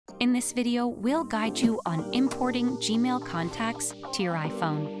In this video, we'll guide you on importing Gmail contacts to your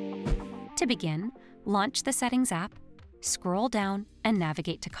iPhone. To begin, launch the Settings app, scroll down, and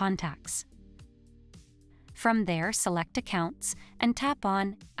navigate to Contacts. From there, select Accounts and tap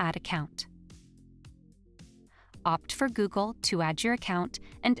on Add Account. Opt for Google to add your account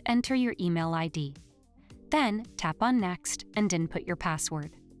and enter your email ID. Then, tap on Next and input your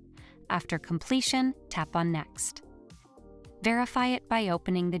password. After completion, tap on Next. Verify it by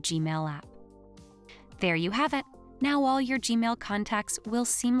opening the Gmail app. There you have it! Now all your Gmail contacts will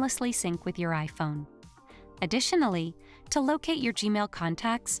seamlessly sync with your iPhone. Additionally, to locate your Gmail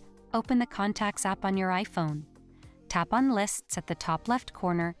contacts, open the Contacts app on your iPhone. Tap on Lists at the top left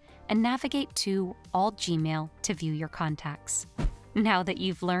corner and navigate to All Gmail to view your contacts. Now that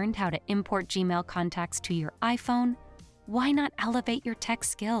you've learned how to import Gmail contacts to your iPhone, why not elevate your tech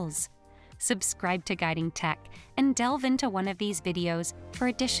skills? Subscribe to Guiding Tech and delve into one of these videos for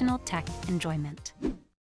additional tech enjoyment.